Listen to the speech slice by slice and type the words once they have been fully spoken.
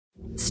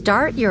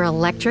Start your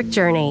electric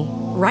journey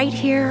right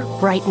here,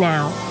 right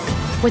now.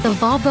 With a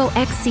Volvo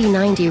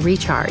XC90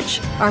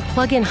 Recharge, our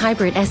plug-in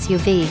hybrid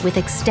SUV with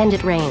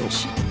extended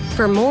range.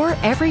 For more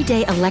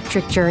everyday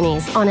electric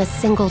journeys on a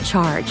single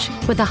charge,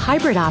 with a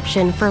hybrid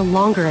option for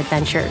longer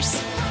adventures.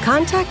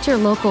 Contact your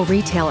local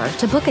retailer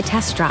to book a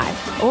test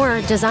drive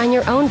or design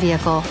your own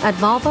vehicle at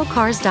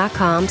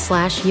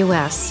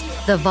volvocars.com/US.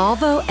 The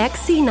Volvo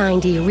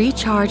XC90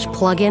 Recharge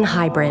Plug-in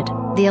Hybrid,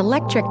 the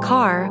electric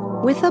car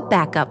with a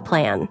backup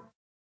plan.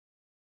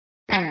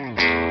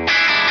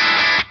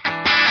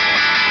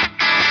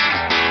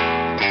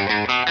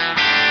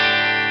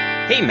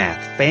 Hey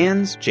math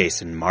fans,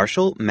 Jason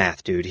Marshall,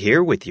 Math Dude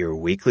here with your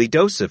weekly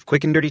dose of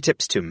quick and dirty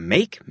tips to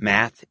make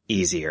math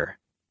easier.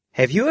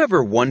 Have you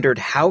ever wondered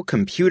how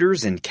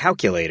computers and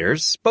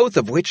calculators, both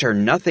of which are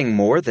nothing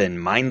more than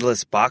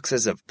mindless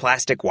boxes of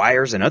plastic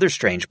wires and other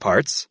strange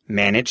parts,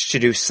 manage to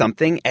do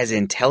something as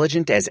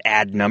intelligent as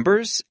add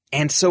numbers,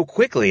 and so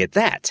quickly at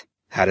that?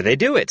 How do they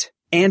do it?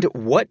 And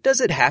what does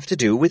it have to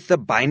do with the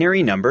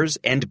binary numbers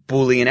and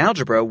Boolean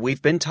algebra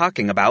we've been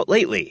talking about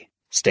lately?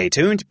 Stay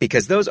tuned,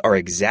 because those are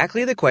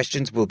exactly the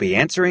questions we'll be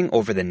answering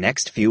over the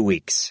next few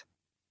weeks.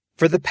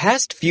 For the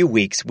past few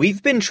weeks,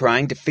 we've been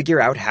trying to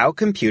figure out how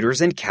computers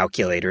and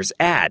calculators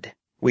add.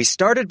 We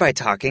started by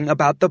talking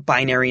about the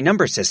binary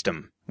number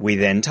system. We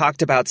then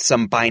talked about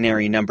some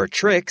binary number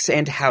tricks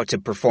and how to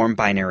perform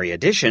binary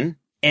addition.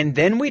 And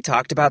then we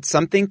talked about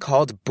something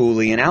called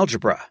Boolean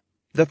algebra.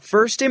 The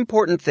first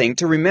important thing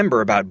to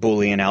remember about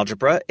Boolean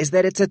algebra is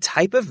that it's a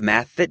type of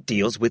math that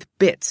deals with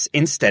bits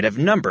instead of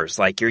numbers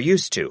like you're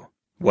used to.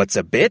 What's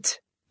a bit?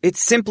 It's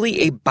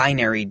simply a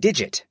binary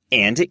digit,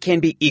 and it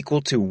can be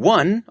equal to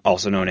 1,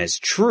 also known as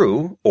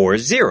true, or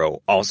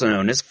 0, also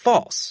known as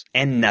false,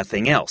 and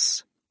nothing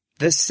else.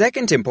 The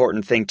second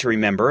important thing to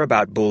remember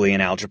about Boolean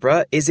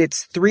algebra is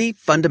its three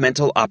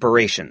fundamental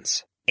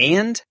operations: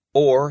 and,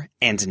 or,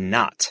 and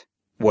not.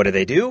 What do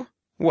they do?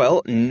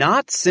 Well,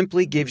 not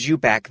simply gives you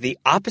back the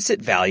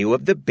opposite value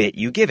of the bit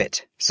you give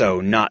it.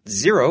 So not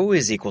 0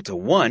 is equal to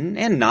 1,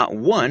 and not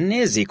 1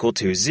 is equal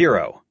to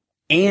 0.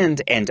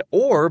 And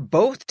or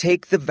both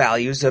take the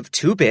values of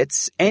two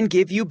bits and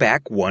give you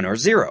back 1 or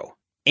 0.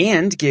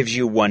 And gives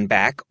you 1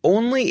 back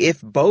only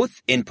if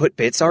both input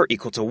bits are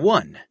equal to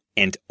 1.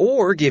 And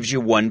or gives you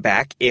 1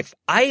 back if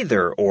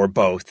either or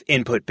both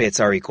input bits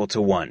are equal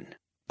to 1.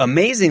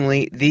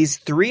 Amazingly, these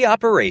three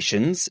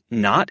operations,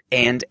 not,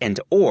 and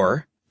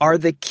or, are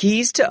the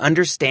keys to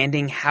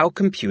understanding how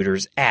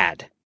computers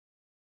add.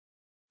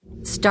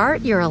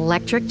 Start your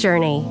electric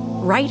journey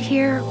right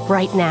here,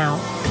 right now.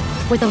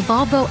 With a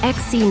Volvo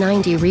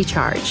XC90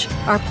 Recharge,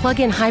 our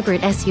plug-in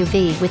hybrid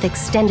SUV with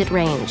extended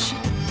range.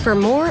 For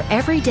more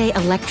everyday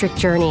electric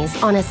journeys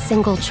on a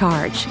single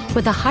charge,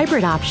 with a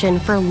hybrid option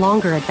for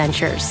longer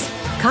adventures.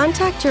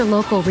 Contact your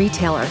local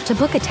retailer to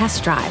book a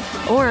test drive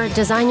or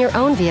design your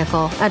own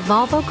vehicle at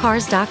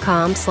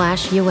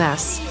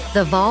volvocars.com/US.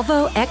 The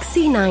Volvo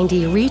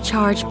XC90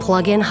 Recharge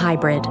Plug-in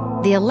Hybrid,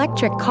 the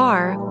electric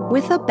car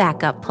with a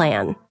backup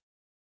plan.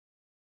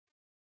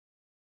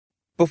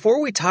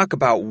 Before we talk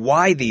about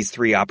why these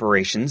three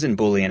operations in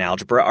Boolean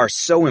algebra are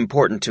so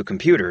important to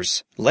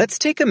computers, let's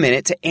take a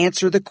minute to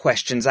answer the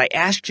questions I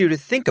asked you to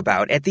think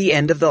about at the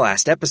end of the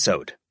last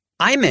episode.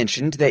 I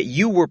mentioned that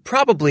you were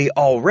probably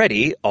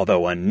already,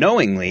 although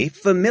unknowingly,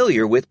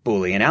 familiar with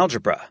Boolean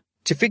algebra.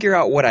 To figure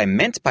out what I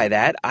meant by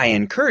that, I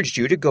encouraged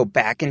you to go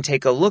back and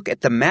take a look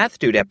at the Math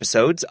Dude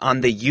episodes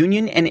on the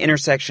union and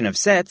intersection of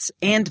sets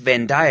and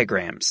Venn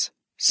diagrams.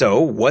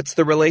 So, what's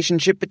the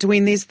relationship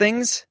between these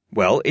things?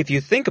 Well, if you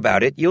think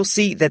about it, you'll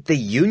see that the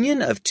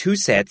union of two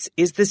sets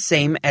is the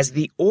same as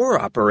the OR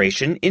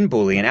operation in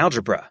Boolean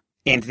algebra.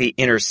 And the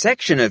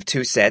intersection of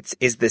two sets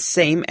is the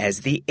same as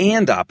the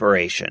AND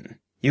operation.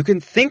 You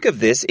can think of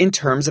this in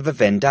terms of a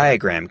Venn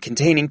diagram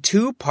containing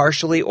two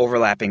partially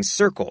overlapping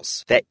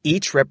circles that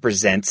each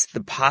represents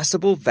the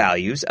possible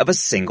values of a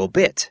single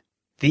bit.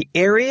 The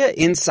area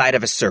inside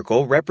of a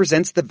circle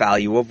represents the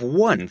value of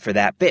 1 for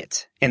that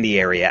bit, and the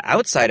area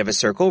outside of a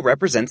circle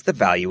represents the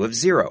value of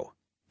 0.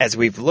 As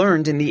we've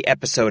learned in the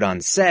episode on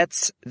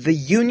sets, the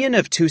union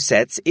of two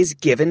sets is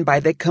given by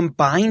the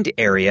combined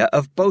area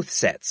of both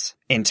sets.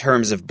 In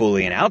terms of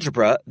Boolean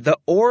algebra, the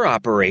OR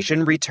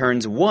operation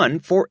returns 1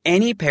 for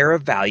any pair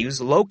of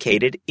values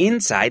located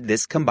inside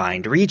this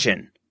combined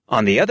region.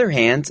 On the other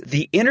hand,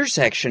 the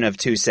intersection of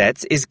two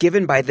sets is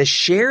given by the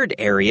shared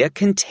area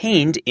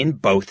contained in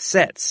both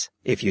sets.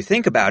 If you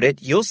think about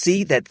it, you'll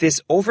see that this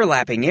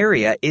overlapping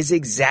area is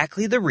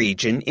exactly the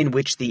region in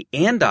which the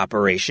AND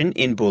operation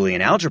in Boolean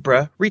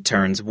algebra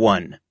returns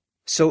 1.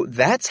 So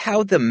that's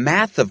how the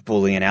math of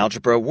Boolean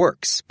algebra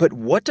works. But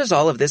what does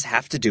all of this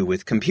have to do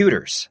with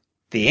computers?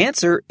 The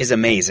answer is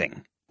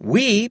amazing.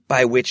 We,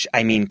 by which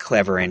I mean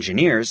clever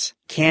engineers,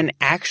 can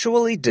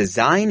actually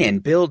design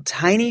and build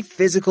tiny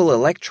physical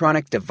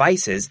electronic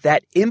devices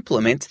that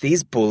implement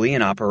these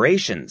Boolean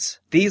operations.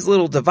 These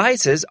little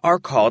devices are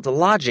called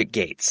logic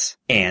gates,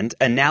 and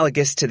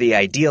analogous to the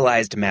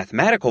idealized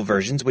mathematical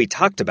versions we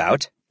talked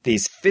about,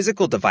 These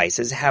physical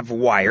devices have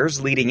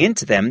wires leading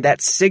into them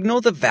that signal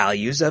the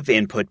values of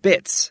input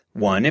bits.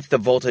 1 if the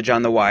voltage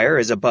on the wire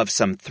is above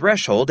some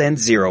threshold and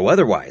 0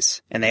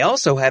 otherwise. And they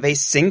also have a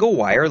single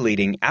wire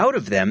leading out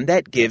of them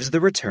that gives the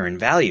return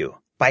value.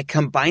 By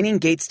combining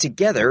gates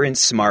together in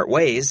smart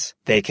ways,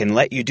 they can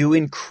let you do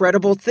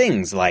incredible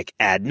things like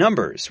add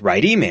numbers,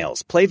 write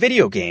emails, play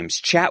video games,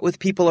 chat with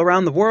people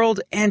around the world,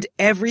 and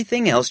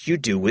everything else you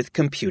do with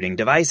computing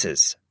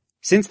devices.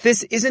 Since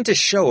this isn't a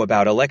show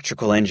about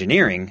electrical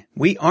engineering,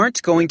 we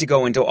aren't going to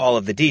go into all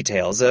of the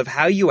details of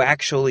how you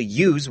actually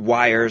use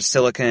wires,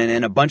 silicon,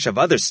 and a bunch of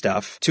other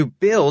stuff to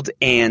build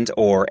and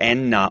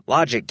not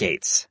logic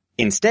gates.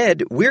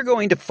 Instead, we're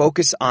going to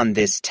focus on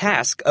this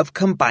task of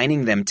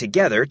combining them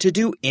together to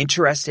do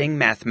interesting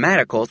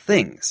mathematical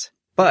things.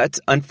 But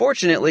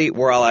unfortunately,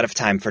 we're all out of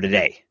time for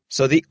today.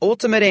 So the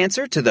ultimate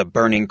answer to the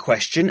burning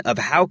question of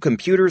how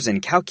computers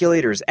and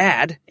calculators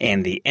add,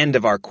 and the end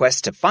of our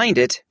quest to find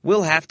it,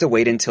 will have to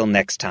wait until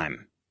next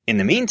time. In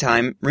the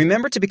meantime,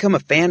 remember to become a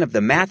fan of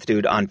the Math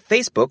Dude on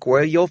Facebook,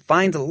 where you'll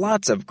find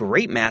lots of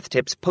great math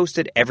tips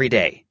posted every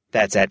day.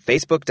 That's at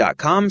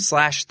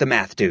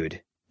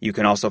facebook.com/themathdude. You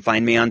can also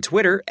find me on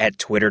Twitter at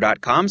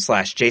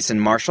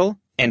twitter.com/JasonMarshall.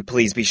 And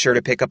please be sure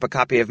to pick up a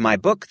copy of my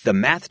book, The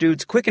Math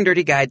Dude's Quick and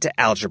Dirty Guide to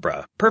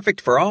Algebra,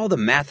 perfect for all the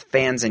math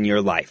fans in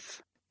your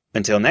life.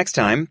 Until next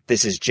time,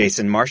 this is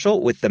Jason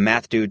Marshall with the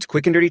Math Dude's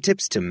Quick and Dirty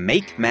Tips to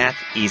make math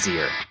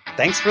easier.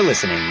 Thanks for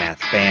listening, math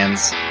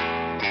fans.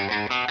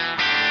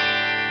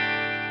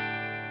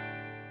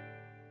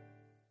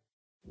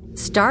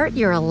 Start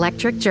your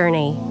electric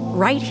journey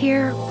right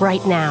here,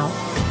 right now.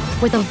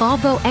 With a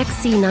Volvo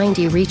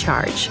XC90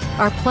 Recharge,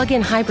 our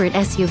plug-in hybrid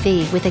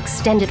SUV with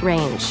extended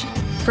range.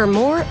 For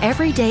more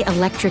everyday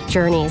electric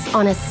journeys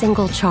on a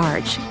single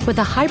charge, with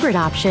a hybrid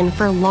option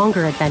for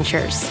longer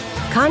adventures.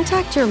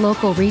 Contact your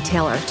local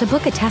retailer to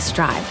book a test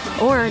drive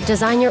or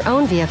design your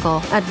own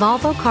vehicle at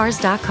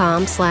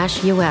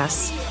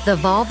volvocars.com/US. The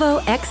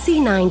Volvo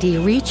XC90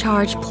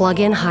 Recharge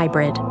Plug-in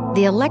Hybrid,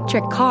 the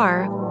electric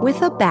car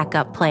with a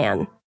backup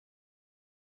plan.